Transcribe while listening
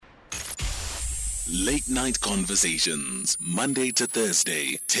Late night conversations, Monday to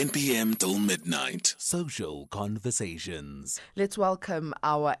Thursday, 10 p.m. till midnight. Social conversations. Let's welcome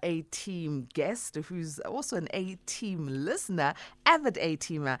our A-Team guest, who's also an A-Team listener, avid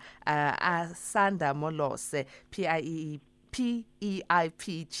A-Teamer, Asanda Molose, PEIP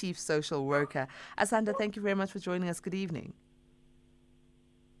Chief Social Worker. Asanda, thank you very much for joining us. Good evening.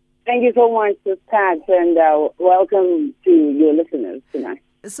 Thank you so much, Pat, and welcome to your listeners tonight.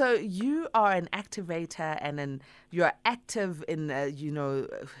 So you are an activator and you're active in,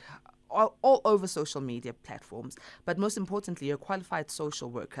 all over social media platforms. But most importantly, you're a qualified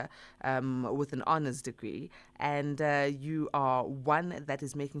social worker with an honors degree. And you are one that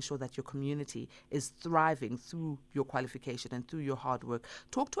is making sure that your community is thriving through your qualification and through your hard work.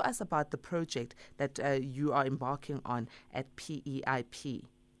 Talk to us about the project that you are embarking on at PEIP.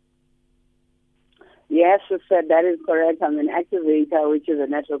 Yes, sister, that is correct. I'm an activator, which is a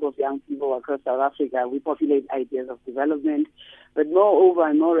network of young people across South Africa. We populate ideas of development, but moreover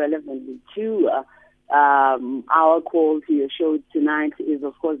and more relevantly to our call to your show tonight is,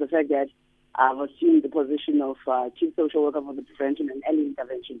 of course, the fact that I've assumed the position of Chief Social Worker for the Prevention and Early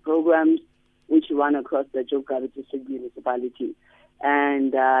Intervention Programs, which run across the Joe Gqabi District municipality.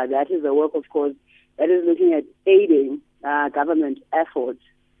 And that is a work, of course, that is looking at aiding government efforts.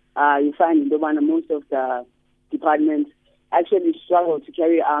 You find in most of the departments actually struggle to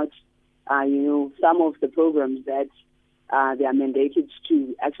carry out, some of the programs that they are mandated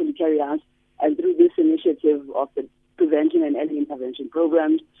to actually carry out. And through this initiative of the prevention and early intervention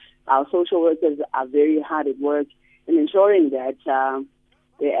programs, our social workers are very hard at work in ensuring that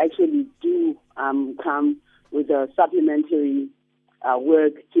they actually do come with a supplementary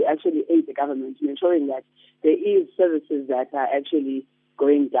work to actually aid the government in ensuring that there is services that are actually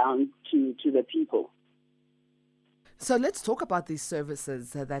going down to the people. So let's talk about these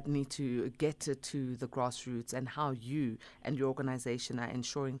services that need to get to the grassroots and how you and your organization are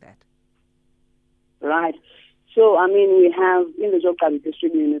ensuring that. Right. So, we have, in the Joe Gqabi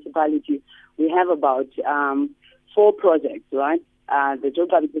District municipality, we have about 4 projects, right? The Joe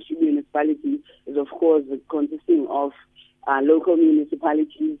Gqabi District municipality is, of course, consisting of local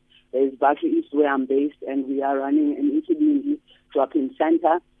municipalities. There's Maclear East, where I'm based, and we are running an Isibindi Drop in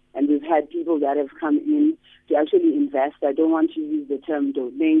center, and we've had people that have come in to actually invest. I don't want to use the term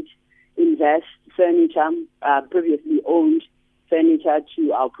donate, invest furniture, previously owned furniture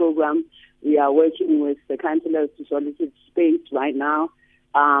to our program. We are working with the councillors to solicit space right now.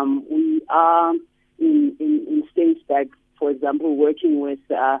 We are in Stynsburg, for example, working with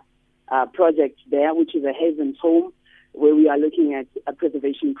a project there, which is a Haven's Home, where we are looking at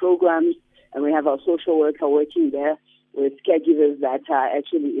preservation programs, and we have our social worker working there with caregivers that are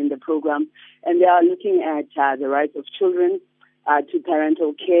actually in the program. And they are looking at the rights of children to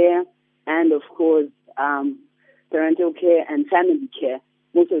parental care and, of course, parental care and family care.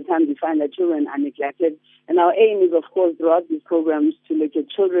 Most of the time we find that children are neglected. And our aim is, of course, throughout these programs to look at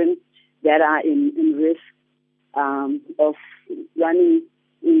children that are in risk of running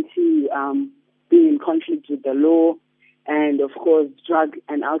into being in conflict with the law, and, of course, drug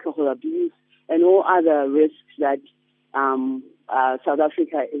and alcohol abuse and all other risks that South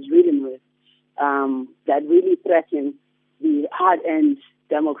Africa is dealing with that really threaten the hard-earned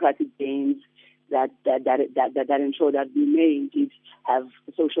democratic gains that ensure that we may indeed have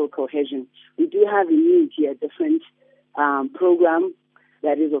social cohesion. We do have in Ugie a different program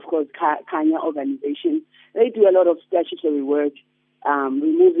that is, of course, Khaya Organization. They do a lot of statutory work,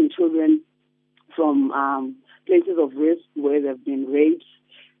 removing children from places of risk where they've been raped,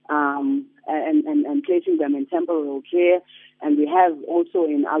 and placing them in temporary care. And we have also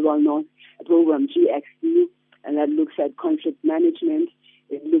in Aliwal North a program GXD, and that looks at conflict management.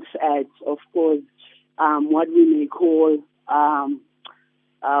 It looks at, of course, what we may call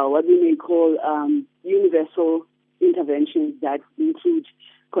universal interventions that include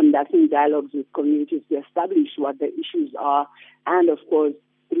conducting dialogues with communities to establish what the issues are, and of course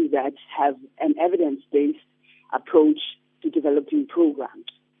through that have an evidence-based approach to developing programs.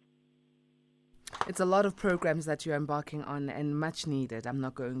 It's a lot of programs that you're embarking on, and much needed. I'm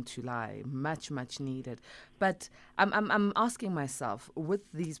not going to lie, much needed. But I'm asking myself,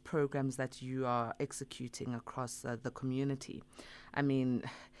 with these programs that you are executing across the community,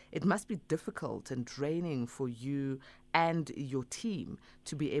 it must be difficult and draining for you and your team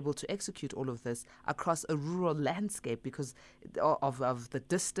to be able to execute all of this across a rural landscape because of the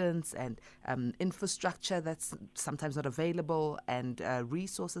distance and infrastructure that's sometimes not available and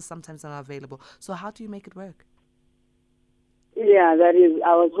resources sometimes not available. So how do you make it work? Yeah, that is,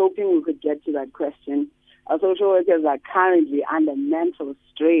 I was hoping we could get to that question. Our social workers are currently under mental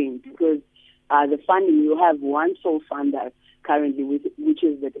strain because the funding, you have one sole funder currently, which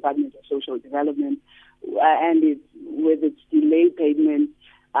is the Department of Social Development, and with its delayed payment,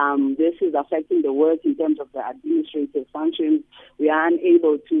 this is affecting the work in terms of the administrative functions. We are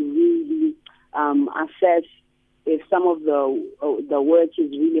unable to really assess if some of the work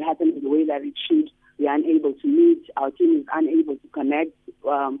is really happening the way that it should. We are unable to meet. Our team is unable to connect.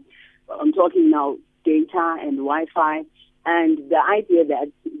 I'm talking now data and Wi-Fi. And the idea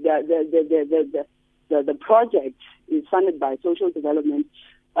that the project is funded by social development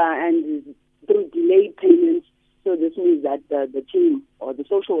and through delayed payments. So this means that the team or the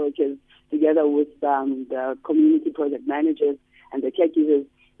social workers, together with the community project managers and the caregivers,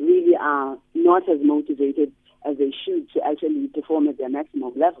 really are not as motivated as they should to actually perform at their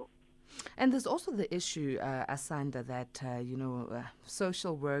maximum level. And there's also the issue, Asanda, that,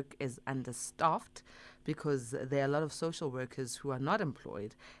 social work is understaffed because there are a lot of social workers who are not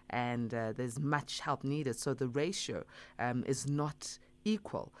employed and there's much help needed. So the ratio is not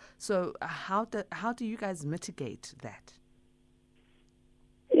equal. So how do you guys mitigate that?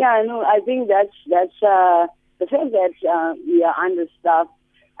 Yeah, no, I think that's the fact that we are understaffed.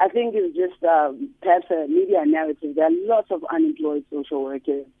 I think is just perhaps a media narrative. There are lots of unemployed social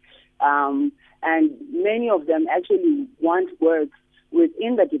workers, and many of them actually want work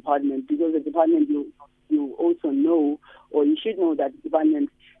within the department, because the department, you also know, or you should know, that the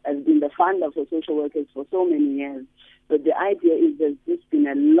department has been the funder for social workers for so many years. But the idea is there's just been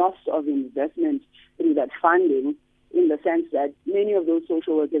a loss of investment through that funding, in the sense that many of those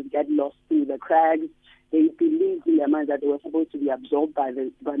social workers get lost through the cracks. They believed in their mind that they were supposed to be absorbed by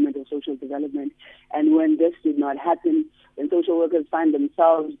the Department of Social Development. And when this did not happen, when social workers find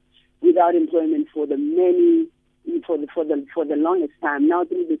themselves without employment for the longest time, now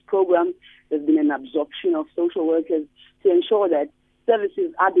through this program, there's been an absorption of social workers to ensure that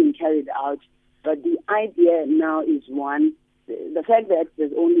services are being carried out. But the idea now is one, the fact that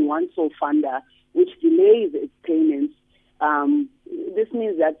there's only one sole funder, which delays its payments. This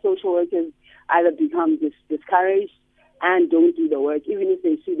means that social workers either become discouraged and don't do the work. Even if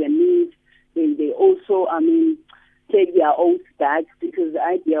they see the need, they also, take their oaths back, because the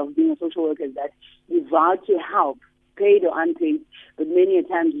idea of being a social worker is that you vow to help, paid or unpaid, but many a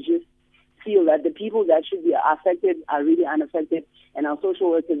times you just feel that the people that should be affected are really unaffected, and our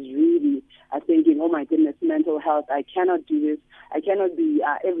social workers really are thinking, oh my goodness, mental health, I cannot do this, I cannot be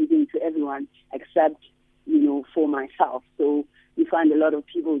everything to everyone except, for myself. So we find a lot of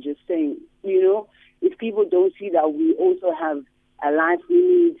people just saying, if people don't see that we also have a life we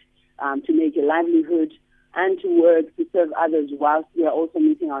need to make a livelihood and to work to serve others whilst we are also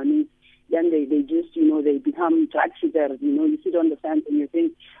meeting our needs, then they just, they become taxi. You sit on the fence and you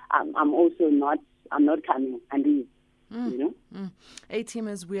think, I'm not coming, and leave.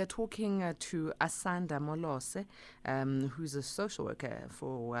 A-teamers, we are talking to Asanda Molose, who's a social worker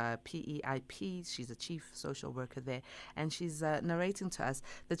for PEIP. She's a chief social worker there, and she's narrating to us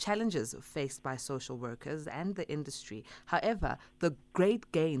the challenges faced by social workers and the industry. However, the great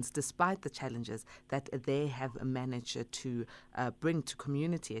gains, despite the challenges that they have managed to bring to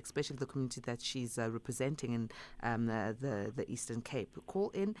community, especially the community that she's representing in the Eastern Cape. Call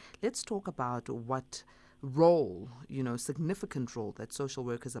in. Let's talk about what role, significant role that social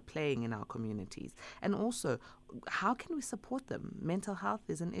workers are playing in our communities. And also, how can we support them? Mental health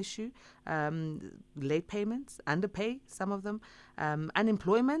is an issue. Late payments, underpay, some of them.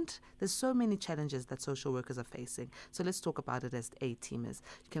 Unemployment. There's so many challenges that social workers are facing. So let's talk about it as A-teamers.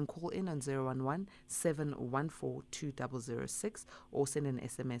 You can call in on 011-714-2006 or send an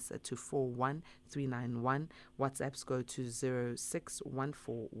SMS to 41391. WhatsApps go to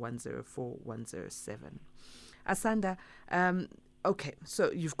 0614104107. Asanda, okay,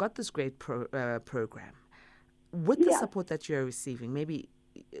 so you've got this great program. With the support that you're receiving, maybe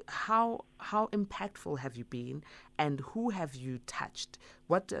how impactful have you been, and who have you touched?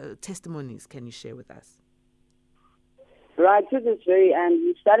 What testimonies can you share with us? Right, to this very end,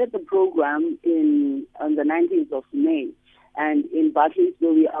 we started the program on the 19th of May. And in Barclays,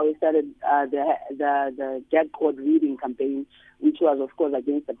 we always started the Get Caught reading campaign, which was, of course,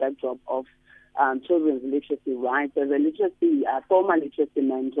 against the backdrop of children's literacy rights. There's a literacy, formal literacy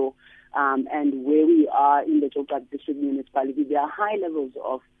mentor, and where we are in the Joe Gqabi District municipality, there are high levels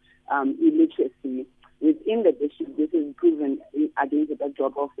of illiteracy within the district. This is proven against the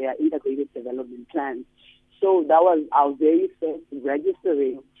backdrop of their integrated development plans. So that was our very first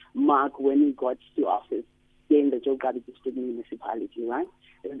registering mark when we got to office here in the Joe Gqabi District municipality, right?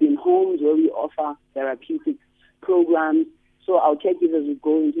 There's been homes where we offer therapeutic programs. So our caregivers would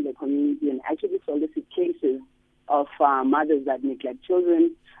go into the community and actually solicit cases of mothers that neglect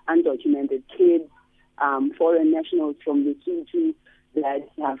children, undocumented kids, foreign nationals from Lesotho that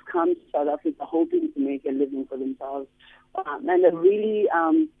have come to South Africa hoping to make a living for themselves. And have really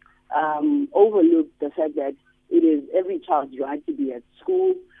overlooked the fact that it is every child's right to be at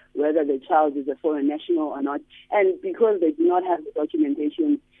school, whether the child is a foreign national or not. And because they do not have the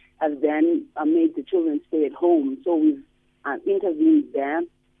documentation, have then made the children stay at home. So we've intervened there,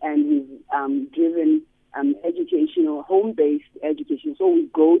 and we've driven educational, home-based education. So we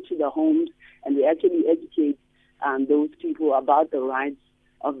go to the homes and we actually educate those people about the rights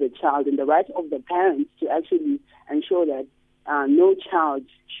of the child and the rights of the parents to actually ensure that no child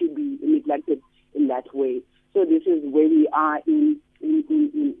should be neglected in that way. So this is where we are in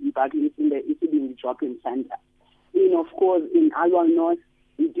Maclear, in the Isibindi Drop Center. Of course, in Aliwal North,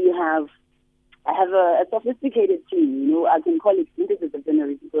 we do have a sophisticated team. I can call it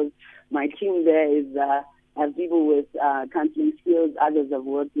interdisciplinary because my team there is have people with counselling skills. Others have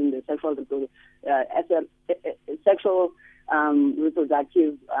worked in the sexual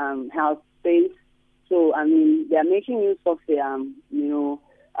reproductive health space. So, they're making use of their,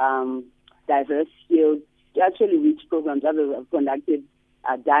 diverse skills to actually reach programs. Others have conducted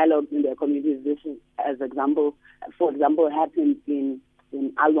dialogues in their communities. This is, for example, happened in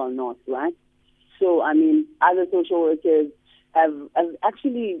Aliwal North, right? So, other social workers have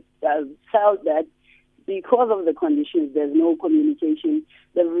actually felt that because of the conditions, there's no communication.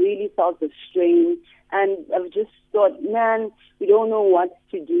 They've really felt the strain, and I've just thought, man, we don't know what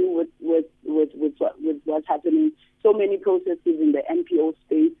to do with what's happening. So many processes in the NPO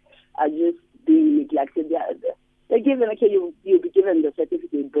space are just being neglected. They're given, okay, you'll be given the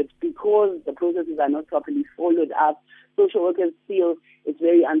certificate, but because the processes are not properly followed up, social workers feel it's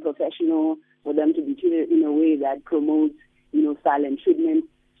very unprofessional for them to be treated in a way that promotes, silent treatment.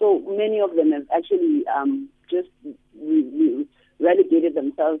 So many of them have actually just relegated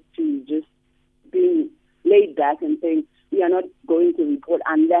themselves to just being laid back and saying, we are not going to report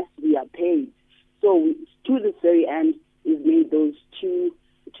unless we are paid. So to this very end, we've made those two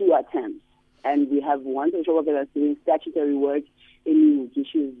attempts. And we have one social worker that's doing statutory work in Ugie.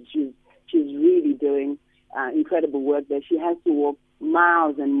 She's really doing incredible work there. She has to walk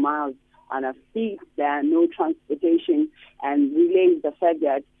miles and miles on her feet. There are no transportation, and relays the fact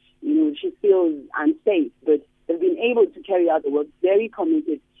that she feels unsafe. But they've been able to carry out the work. Very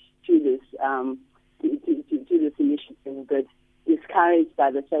committed to this to this initiative, but discouraged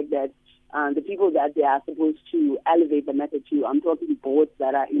by the fact that the people that they are supposed to elevate the matter to, I'm talking boards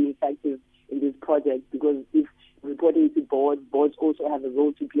that are ineffective in this project, because if reporting to boards also have a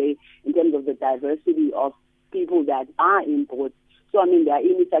role to play in terms of the diversity of people that are in boards. So, they are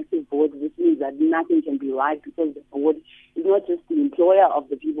ineffective boards. This means that nothing can be right, because the board is not just the employer of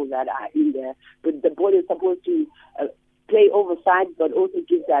the people that are in there, but the board is supposed to play oversight, but also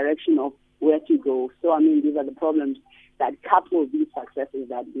give direction of where to go. So, these are the problems that couple these successes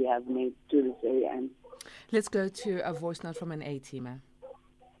that we have made to this very end. Let's go to a voice note from an A-teamer.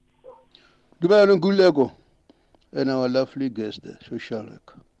 And our lovely guest, social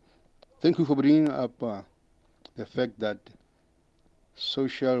worker. Thank you for bringing up the fact that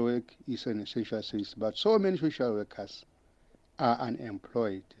social work is an essential service, but so many social workers are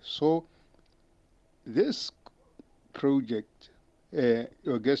unemployed. So this project,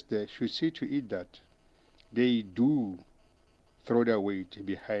 your guest there, should see to it that they do throw their weight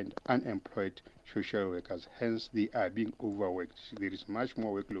behind unemployed social workers. Hence, they are being overworked. There is much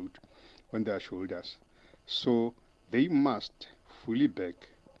more workload on their shoulders. So they must fully back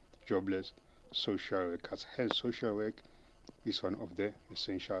jobless social workers. Hence, social work is one of the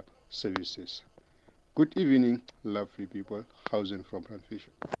essential services. Good evening, lovely people. Housing from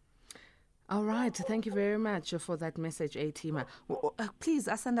Plantation. All right. Thank you very much for that message, A-teamer. Please,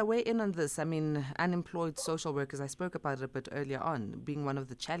 Asanda, weigh in on this. Unemployed social workers, I spoke about it a bit earlier on, being one of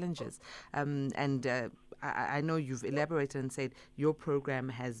the challenges. I know you've elaborated and said your program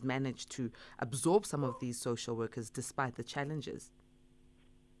has managed to absorb some of these social workers despite the challenges.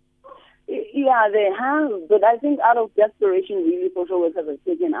 Yeah, they have. But I think out of desperation, really, social workers have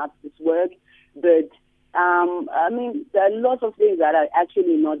taken up this work. But there are lots of things that are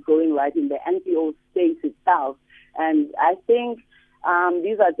actually not going right in the NPO space itself. And I think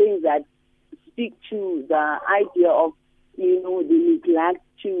these are things that speak to the idea of, the neglect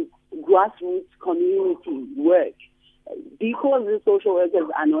to grassroots community work. Because the social workers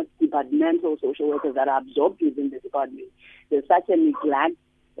are not departmental social workers that are absorbed within the department, there's such a neglect.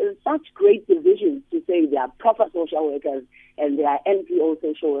 There's such great divisions to say they are proper social workers and they are NPO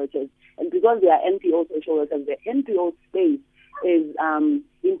social workers. And because they are NPO social workers, the NPO space is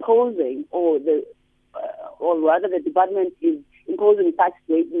imposing, or the or rather the department is imposing such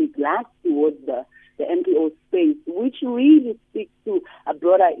great neglect towards the NPO space, which really speaks to a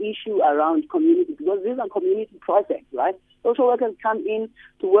broader issue around community, because these are community projects, right? Social workers come in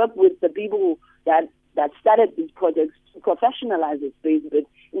to work with the people that started these projects to professionalize the space, but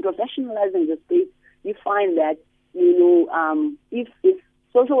in professionalizing the space, you find that, if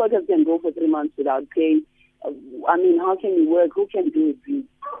social workers can go for 3 months without pay, how can you work? Who can do it?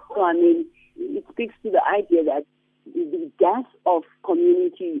 So, it speaks to the idea that the death of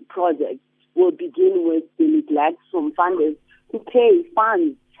community projects will begin with the neglect from funders to pay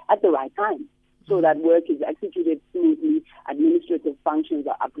funds at the right time, so that work is executed smoothly, administrative functions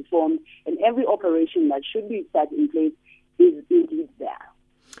are performed, and every operation that should be set in place is indeed there.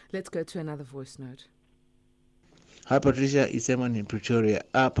 Let's go to another voice note. Hi, Patricia. It's Eman in Pretoria.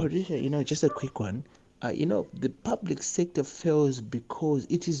 Patricia, just a quick one. The public sector fails because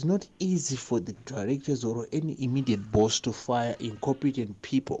it is not easy for the directors or any immediate boss to fire incompetent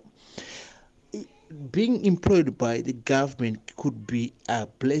people. Being employed by the government could be a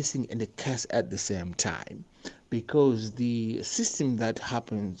blessing and a curse at the same time, because the system that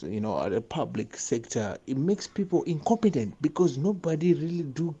happens, at the public sector, it makes people incompetent because nobody really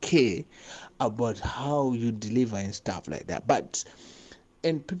do care about how you deliver and stuff like that.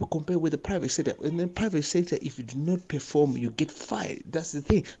 And people compare with the private sector. In the private sector, if you do not perform, you get fired. That's the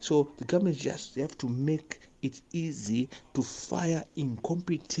thing. So the government just have to make it easy to fire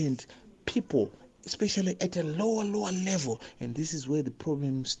incompetent people, especially at a lower level. And this is where the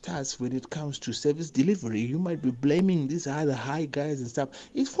problem starts when it comes to service delivery. You might be blaming these other high guys and stuff.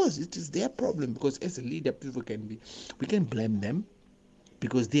 It is their problem, because as a leader, we can blame them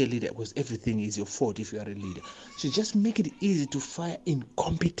because they're a leader, because everything is your fault if you are a leader. So just make it easy to fire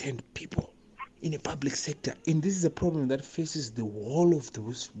incompetent people in a public sector. And this is a problem that faces the whole of the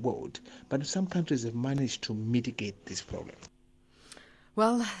world. But some countries have managed to mitigate this problem.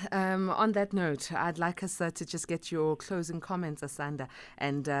 Well, on that note, I'd like us to just get your closing comments, Asanda,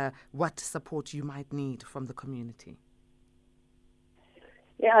 and what support you might need from the community.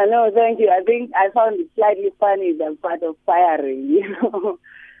 Yeah, no, thank you. I think I found it slightly funny, the part of firing,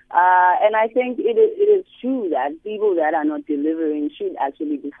 and I think it is true that people that are not delivering should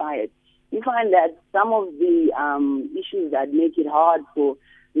actually be fired. You find that some of the issues that make it hard for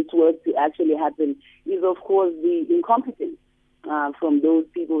this work to actually happen is, of course, the incompetence from those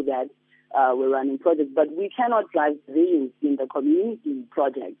people that were running projects. But we cannot drive divisions in the community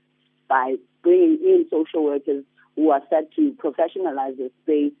projects by bringing in social workers who are set to professionalize the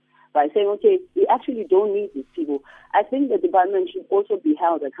space, by saying, okay, we actually don't need these people. I think the department should also be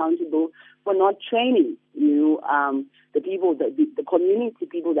held accountable for not training, the people, the community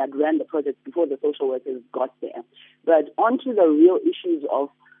people that ran the project before the social workers got there. But onto the real issues of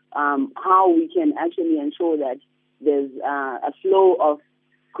how we can actually ensure that there's a flow of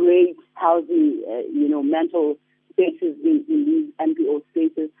great, healthy, mental spaces in these NPO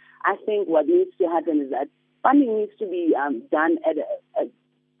spaces. I think what needs to happen is that funding needs to be done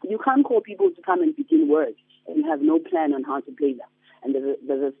you can't call people to come and begin work and you have no plan on how to play them. And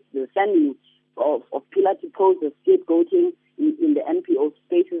the sending of pillar to post, the scapegoating in the NPO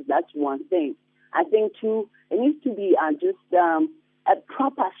spaces, that's one thing. I think, too, it needs to be just a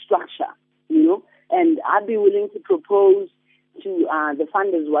proper structure, and I'd be willing to propose to the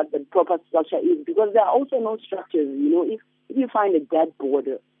funders what the proper structure is, because there are also no structures. If you find a dead board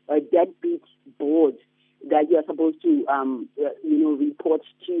or a deadbeat board that you're supposed to, report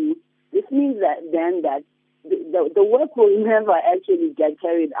to, this means that the work will never actually get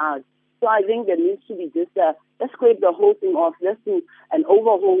carried out. So I think there needs to be just let's scrape the whole thing off. Let's do an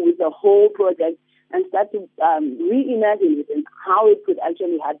overhaul with the whole project and start to reimagine it and how it could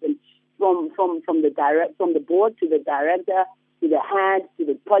actually happen from the board to the director, to the head, to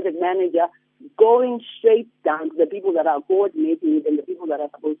the project manager, going straight down to the people that are coordinating it and the people that are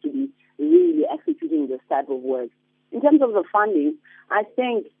supposed to be really executing this type of work. In terms of the funding, I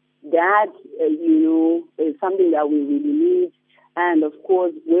think that, is something that we really need. And, of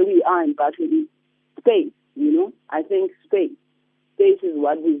course, where we are in Battery, space, I think space. Space is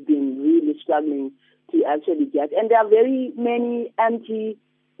what we've been really struggling to actually get. And there are very many empty,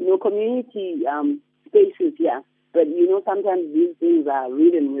 community spaces here. But, sometimes these things are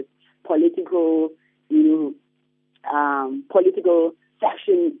ridden with political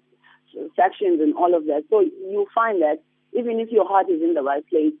sections and all of that. So you find that even if your heart is in the right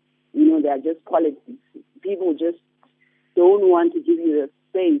place, there are just politics. People just don't want to give you the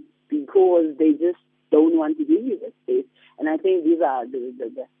space because they just don't want to give you the space. And I think these are the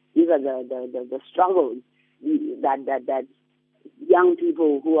struggles that young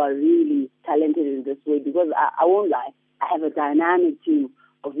people who are really talented in this way, because I won't lie, I have a dynamic team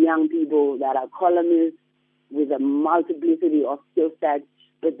of young people that are columnists with a multiplicity of skill sets.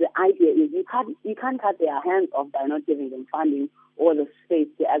 But the idea is you can't cut their hands off by not giving them funding or the space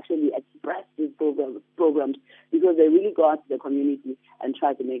to actually express these programs, because they really go out to the community and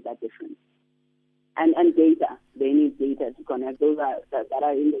try to make that difference. And data, they need data to connect. Those that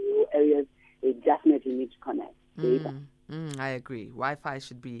are in the rural areas, they definitely need to connect data. I agree. Wi-Fi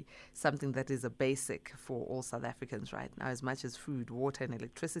should be something that is a basic for all South Africans right now, as much as food, water, and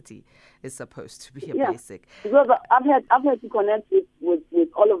electricity is supposed to be a basic. Because I've had to connect with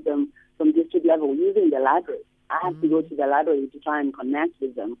all of them from district level using the library. I have to go to the library to try and connect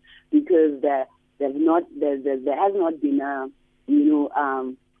with them, because there has not been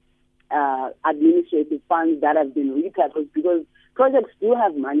administrative funds that have been repurposed, because projects do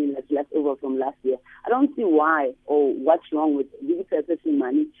have money that's left over from last year. I don't see why or what's wrong with repurposing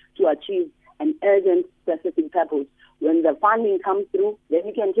money to achieve an urgent specific purpose. When the funding comes through, then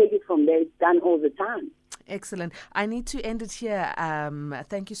you can take it from there. It's done all the time. Excellent. I need to end it here.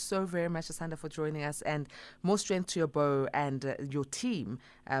 Thank you so very much, Asanda, for joining us, and more strength to your bow and your team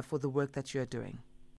for the work that you're doing.